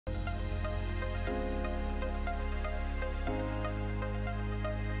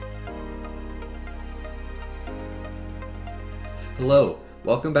Hello,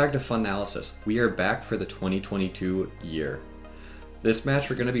 welcome back to FUNalysis. We are back for the 2022 year. This match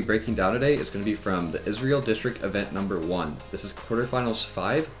we're going to be breaking down today is going to be from the Israel District Event Number 1. This is quarterfinals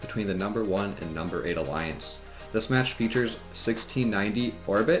 5 between the number 1 and number 8 alliance. This match features 1690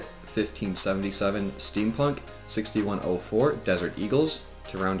 Orbit, 1577 Steampunk, 6104 Desert Eagles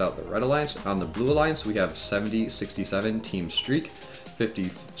to round out the Red Alliance. On the Blue Alliance we have 7067 Team Streak,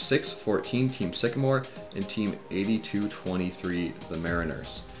 5614 Team Sycamore, and Team 8223 the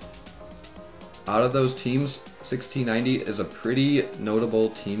Mariners. Out of those teams, 1690 is a pretty notable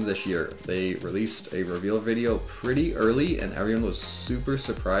team this year. They released a reveal video pretty early and everyone was super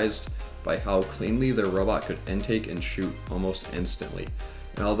surprised by how cleanly their robot could intake and shoot almost instantly.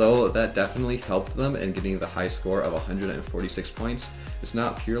 And although that definitely helped them in getting the high score of 146 points, it's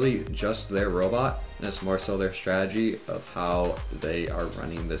not purely just their robot, and it's more so their strategy of how they are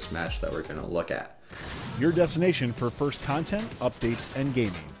running this match that we're going to look at. Your destination for first content, updates, and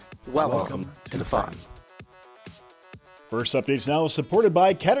gaming. Welcome to the fun. First Updates Now is supported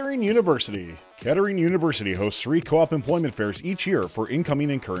by Kettering University. Kettering University hosts 3 co-op employment fairs each year for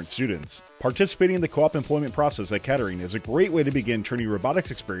incoming and current students. Participating in the co-op employment process at Kettering is a great way to begin turning your robotics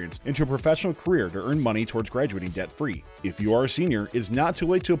experience into a professional career to earn money towards graduating debt-free. If you are a senior, it's not too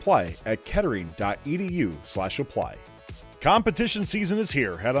late to apply at kettering.edu/apply. Competition season is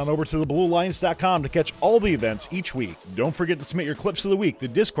here. Head on over to thebluealliance.com to catch all the events each week. Don't forget to submit your clips of the week to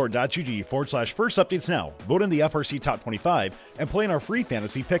discord.gg/firstupdatesnow. Vote in the FRC Top 25 and play in our free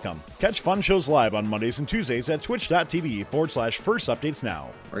fantasy pick'em. Catch fun shows live on Mondays and Tuesdays at twitch.tv/firstupdatesnow.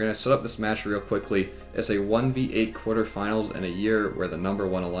 We're going to set up this match real quickly. It's a 1v8 quarterfinals in a year where the number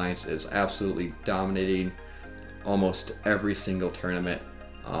 1 alliance is absolutely dominating almost every single tournament.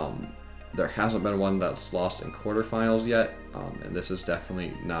 There hasn't been one that's lost in quarterfinals yet, and this is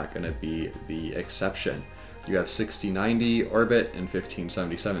definitely not going to be the exception. You have 6090 Orbit and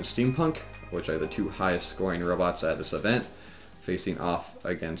 1577 Steampunk, which are the 2 highest scoring robots at this event, facing off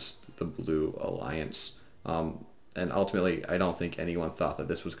against the Blue Alliance. And ultimately, I don't think anyone thought that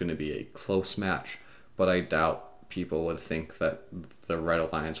this was going to be a close match, but I doubt people would think that the Red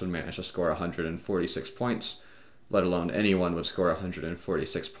Alliance would manage to score 146 points. Let alone anyone would score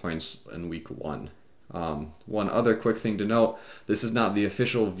 146 points in week 1. One other quick thing to note, this is not the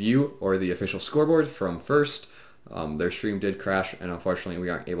official view or the official scoreboard from First. Their stream did crash, and unfortunately we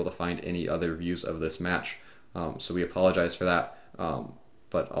aren't able to find any other views of this match. So we apologize for that,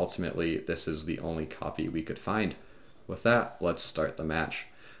 but ultimately this is the only copy we could find. With that, let's start the match.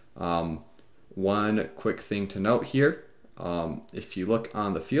 One quick thing to note here, if you look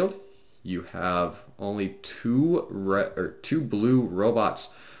on the field, you have only two blue robots.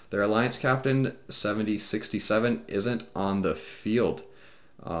 Their alliance captain 7067 isn't on the field.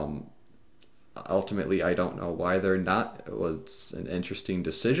 Ultimately, I don't know why they're not. It was an interesting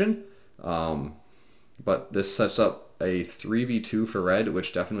decision, but this sets up a 3v2 for red,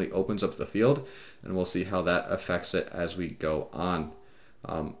 which definitely opens up the field, and we'll see how that affects it as we go on.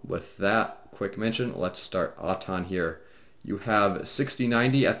 With that quick mention, let's start Auton here. You have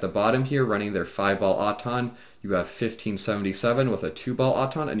 6090 at the bottom here running their 5-ball Auton. You have 1577 with a 2-ball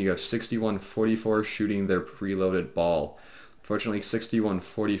Auton, and you have 6144 shooting their preloaded ball. Unfortunately,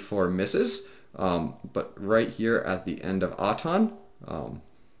 6144 misses, but right here at the end of Auton, we'll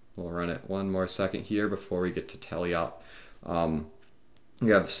run it one more second here before we get to tally up. You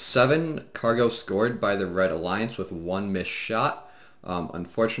have 7 cargo scored by the Red Alliance with 1 missed shot.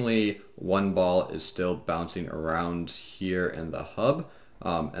 Unfortunately, 1 ball is still bouncing around here in the hub,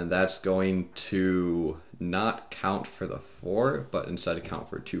 and that's going to not count for the 4, but instead count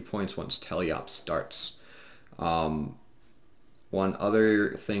for 2 points once teleop starts. One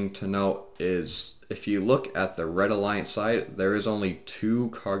other thing to note is if you look at the Red Alliance side, there is only 2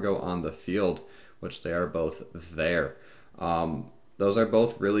 cargo on the field, which they are both there. Those are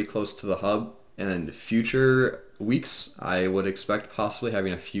both really close to the hub, and in future weeks, I would expect possibly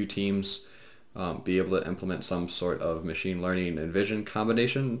having a few teams be able to implement some sort of machine learning and vision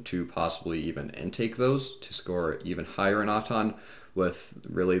combination to possibly even intake those to score even higher in Auton, with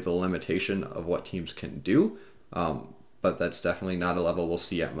really the limitation of what teams can do. But that's definitely not a level we'll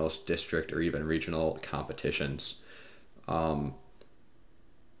see at most district or even regional competitions.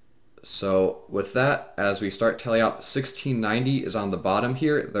 So with that, as we start telling out, 1690 is on the bottom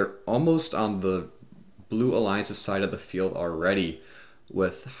here. They're almost on the Blue Alliance's side of the field already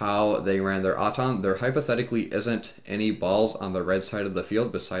with how they ran their Auton. There hypothetically isn't any balls on the red side of the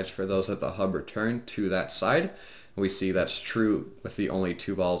field besides for those that the hub return to that side. We see that's true with the only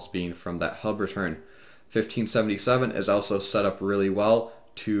 2 balls being from that hub return. 1577 is also set up really well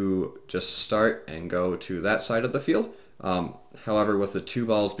to just start and go to that side of the field. However, with the two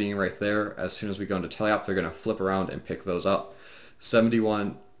balls being right there, as soon as we go into teleop, they're going to flip around and pick those up.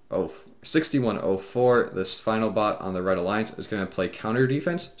 6104, this final bot on the Red Alliance is going to play counter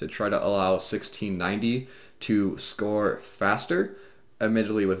defense to try to allow 1690 to score faster.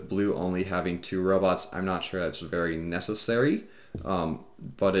 Admittedly, with blue only having two robots, I'm not sure that's very necessary,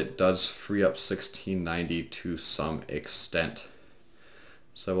 but it does free up 1690 to some extent.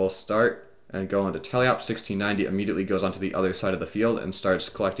 So we'll start and go into teleop. 1690 immediately goes onto the other side of the field and starts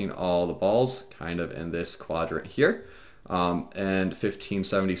collecting all the balls, kind of in this quadrant here. And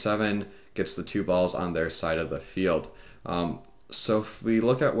 1577 gets the two balls on their side of the field. So if we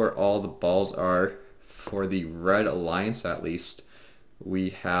look at where all the balls are for the Red Alliance, at least,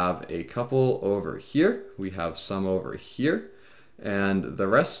 we have a couple over here, we have some over here, and the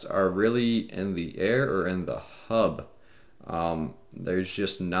rest are really in the air or in the hub. There's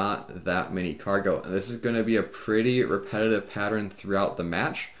just not that many cargo, and this is going to be a pretty repetitive pattern throughout the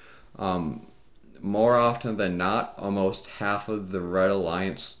match. More often than not, almost half of the Red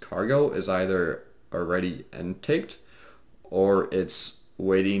Alliance cargo is either already intaked or it's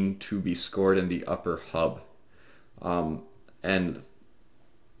waiting to be scored in the upper hub. And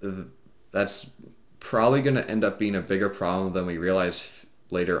that's probably going to end up being a bigger problem than we realize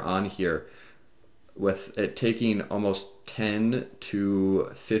later on here, with it taking almost 10 to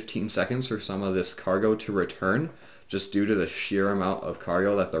 15 seconds for some of this cargo to return, just due to the sheer amount of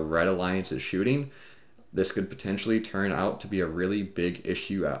cargo that the Red Alliance is shooting. This could potentially turn out to be a really big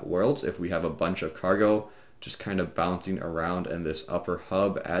issue at Worlds if we have a bunch of cargo just kind of bouncing around in this upper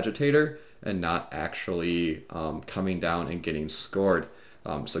hub agitator and not actually coming down and getting scored.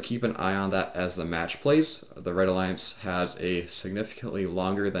 So keep an eye on that as the match plays. The Red Alliance has a significantly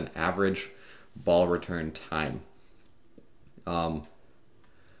longer than average ball return time.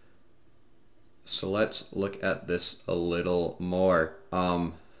 So let's look at this a little more.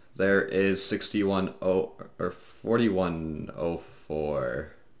 There is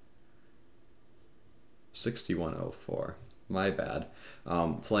 4104. 6104. My bad.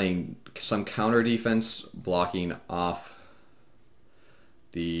 Playing some counter defense, blocking off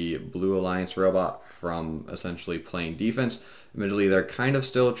the Blue Alliance robot from essentially playing defense. Admittedly, they're kind of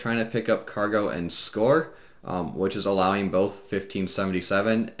still trying to pick up cargo and score, which is allowing both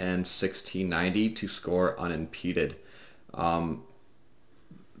 1577 and 1690 to score unimpeded.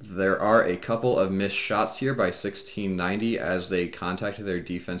 There are a couple of missed shots here by 1690 as they contacted their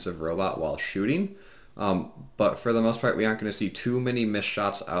defensive robot while shooting. But for the most part, we aren't going to see too many missed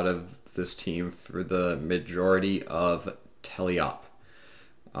shots out of this team for the majority of teleop.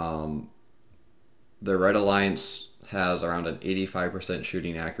 The Red Alliance has around an 85%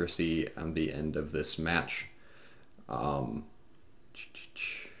 shooting accuracy at the end of this match.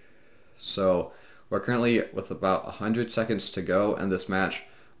 So we're currently with about 100 seconds to go in this match.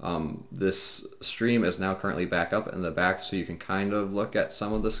 This stream is now currently back up in the back, so you can kind of look at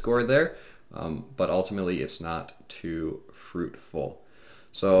some of the score there, but ultimately it's not too fruitful.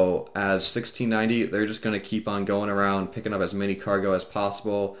 So as 1690, they're just going to keep on going around, picking up as many cargo as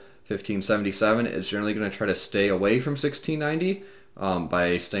possible. 1577 is generally going to try to stay away from 1690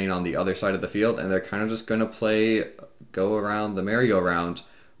 by staying on the other side of the field, and they're kind of just going to go around the merry-go-round,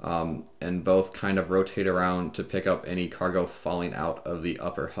 and both kind of rotate around to pick up any cargo falling out of the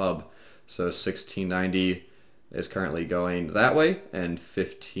upper hub. So 1690 is currently going that way, and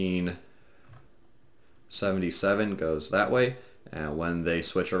 1577 goes that way. And when they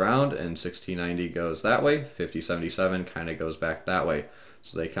switch around and 1690 goes that way, 5077 kind of goes back that way.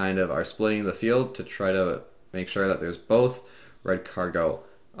 So they kind of are splitting the field to try to make sure that there's both red cargo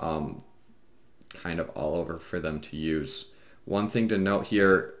kind of all over for them to use. One thing to note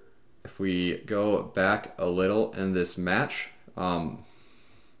here, if we go back a little in this match,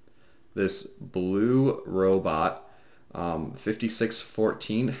 this blue robot,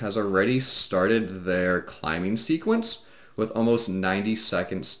 5614, has already started their climbing sequence with almost 90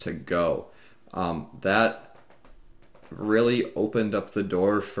 seconds to go. That really opened up the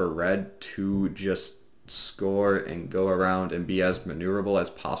door for red to just score and go around and be as maneuverable as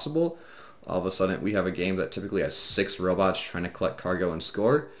possible. All of a sudden we have a game that typically has 6 robots trying to collect cargo and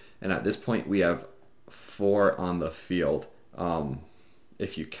score, and at this point we have 4 on the field.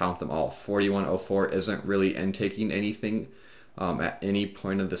 If you count them all, 4104 isn't really intaking anything at any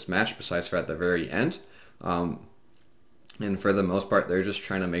point of this match besides for at the very end. And for the most part, they're just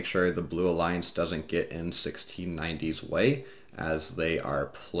trying to make sure the Blue Alliance doesn't get in 1690's way as they are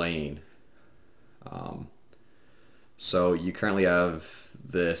playing. So you currently have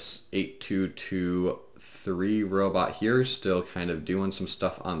this 8223 robot here still kind of doing some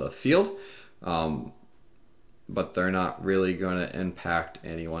stuff on the field. but they're not really going to impact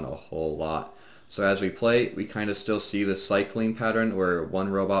anyone a whole lot. So as we play, we kind of still see the cycling pattern where one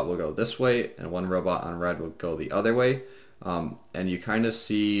robot will go this way and one robot on red will go the other way. And you kind of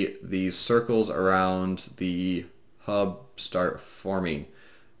see these circles around the hub start forming.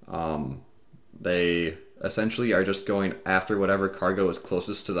 They essentially are just going after whatever cargo is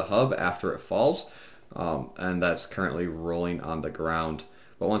closest to the hub after it falls, and that's currently rolling on the ground.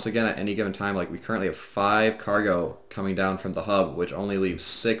 But once again, at any given time, like we currently have 5 cargo coming down from the hub, which only leaves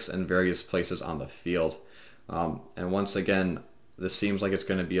 6 in various places on the field. And once again, this seems like it's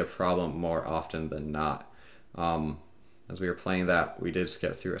going to be a problem more often than not. As we were playing that, we did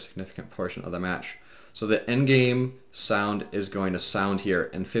get through a significant portion of the match. So the endgame sound is going to sound here,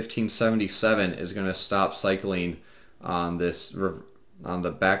 and 1577 is going to stop cycling on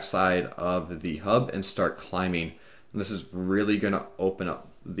the backside of the hub and start climbing. And this is really going to open up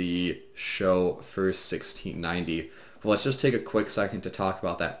the show for 1690. But let's just take a quick second to talk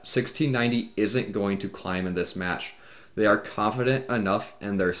about that. 1690 isn't going to climb in this match. They are confident enough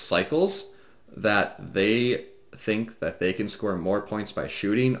in their cycles that they think that they can score more points by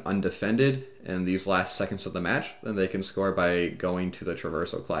shooting undefended in these last seconds of the match than they can score by going to the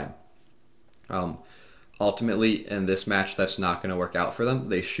traversal climb. Ultimately, in this match, that's not going to work out for them.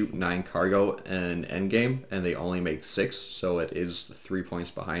 They shoot 9 cargo in endgame, and they only make 6, so it is 3 points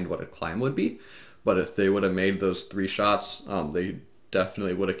behind what a climb would be. But if they would have made those 3 shots, they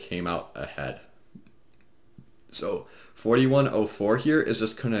definitely would have came out ahead. So 4104 here is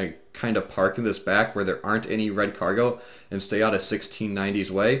just going to kind of park in this back where there aren't any red cargo and stay out of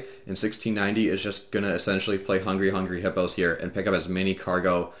 1690's way. And 1690 is just going to essentially play hungry hippos here and pick up as many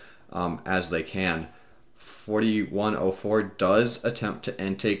cargo as they can. 4104 does attempt to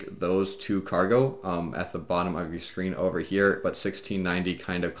intake those 2 cargo at the bottom of your screen over here, but 1690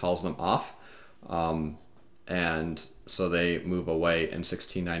 kind of calls them off. And so they move away, and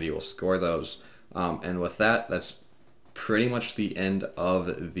 1690 will score those. And with that, that's pretty much the end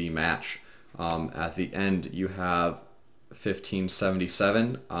of the match. At the end, you have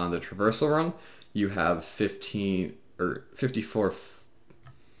 1577 on the traversal rung. You have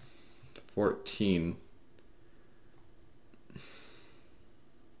 5414.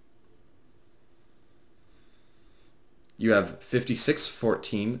 You have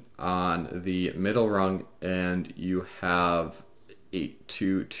 5614 on the middle rung, and you have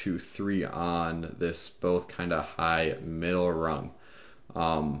 8223 on this both kind of high middle rung.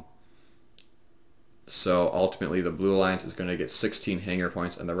 So ultimately the Blue Alliance is going to get 16 hanger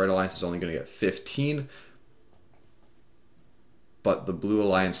points, and the Red Alliance is only going to get 15. But the Blue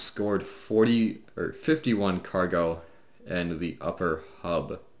Alliance scored 51 cargo in the upper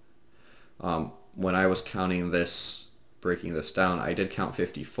hub. When I was counting this, breaking this down, I did count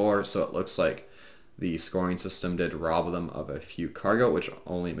 54, so it looks like the scoring system did rob them of a few cargo, which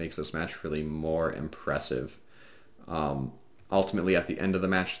only makes this match really more impressive. Ultimately, at the end of the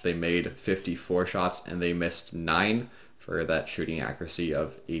match, they made 54 shots and they missed 9 for that shooting accuracy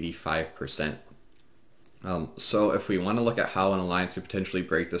of 85%. So if we want to look at how an alliance could potentially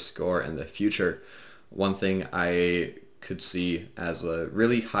break the score in the future, one thing I could see as a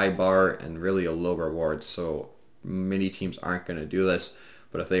really high bar and really a low reward. So many teams aren't going to do this,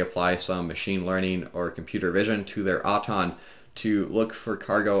 but if they apply some machine learning or computer vision to their Auton to look for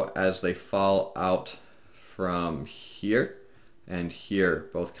cargo as they fall out from here and here,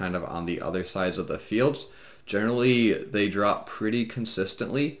 both kind of on the other sides of the fields, generally they drop pretty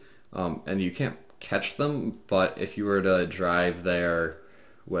consistently, and you can't catch them, but if you were to drive there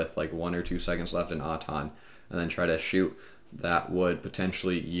with like 1 or 2 seconds left in Auton and then try to shoot, that would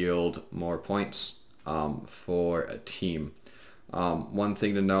potentially yield more points for a team. One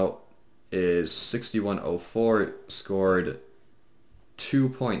thing to note is 6104 scored 2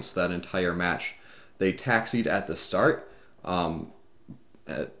 points that entire match. They taxied at the start.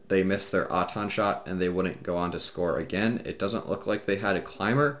 They missed their Auton shot and they wouldn't go on to score again. It doesn't look like they had a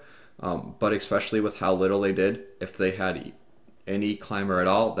climber, but especially with how little they did, if they had any climber at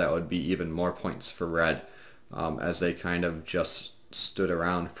all, that would be even more points for Red, as they kind of just stood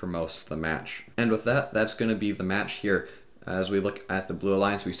around for most of the match. And with that, that's going to be the match here. As we look at the Blue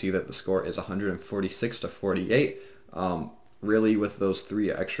Alliance, we see that the score is 146-48. Really, with those 3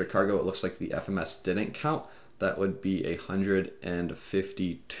 extra cargo, it looks like the FMS didn't count. That would be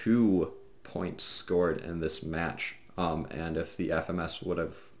 152 points scored in this match. And if the FMS would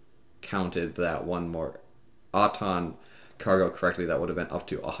have counted that one more Auton cargo correctly, that would have been up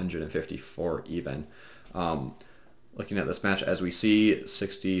to 154 even. Looking at this match, as we see,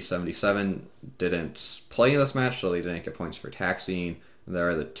 60-77 didn't play in this match, so they didn't get points for taxiing, and And there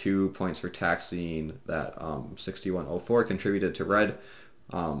are the 2 points for taxiing that 6104 contributed to red.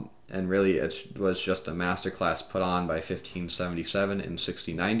 And really, it was just a masterclass put on by 1577 and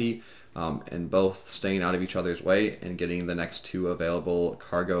 6090, and both staying out of each other's way and getting the next 2 available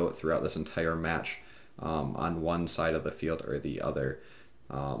cargo throughout this entire match on one side of the field or the other.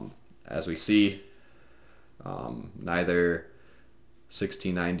 As we see, neither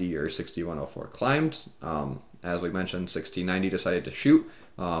 1690 or 6104 climbed. As we mentioned, 1690 decided to shoot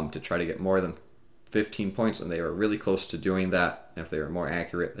to try to get more than 15 points, and they were really close to doing that. If they were more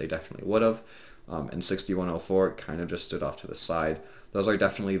accurate, they definitely would have. And 6104 kind of just stood off to the side. Those are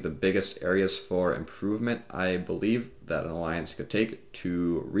definitely the biggest areas for improvement, I believe, that an alliance could take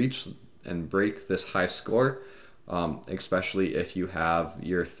to reach and break this high score, especially if you have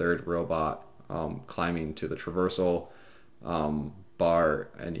your third robot climbing to the traversal bar,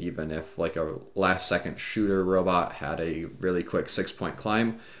 and even if like a last second shooter robot had a really quick 6-point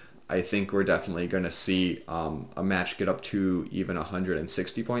climb, I think we're definitely going to see a match get up to even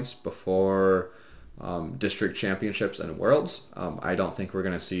 160 points before district championships and worlds. I don't think we're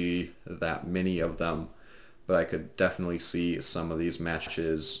going to see that many of them, but I could definitely see some of these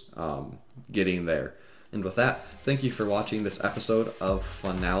matches getting there. And with that, thank you for watching this episode of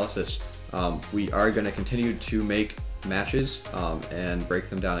FUNalysis. We are going to continue to make matches and break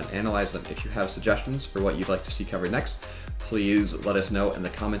them down and analyze them. If you have suggestions for what you'd like to see covered next, please let us know in the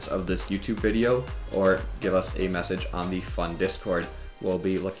comments of this YouTube video or give us a message on the Fun Discord. We'll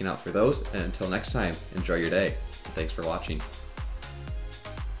be looking out for those, and until next time, enjoy your day. Thanks for watching.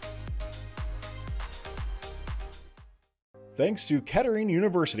 Thanks to Kettering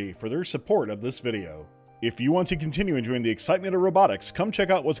University for their support of this video. If you want to continue enjoying the excitement of robotics, come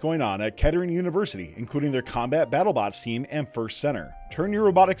check out what's going on at Kettering University, including their Combat BattleBots team and First Center. Turn your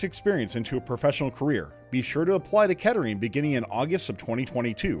robotics experience into a professional career. Be sure to apply to Kettering beginning in August of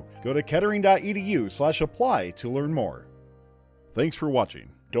 2022. Go to kettering.edu/apply to learn more. Thanks for watching.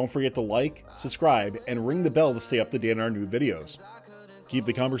 Don't forget to like, subscribe, and ring the bell to stay up to date on our new videos. Keep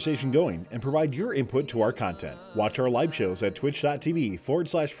the conversation going and provide your input to our content. Watch our live shows at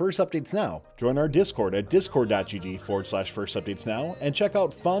twitch.tv/firstupdatesnow. Join our Discord at discord.gg/firstupdatesnow, and check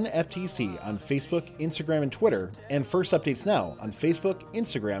out Fun FTC on Facebook, Instagram, and Twitter, and First Updates Now on Facebook,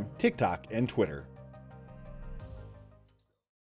 Instagram, TikTok, and Twitter.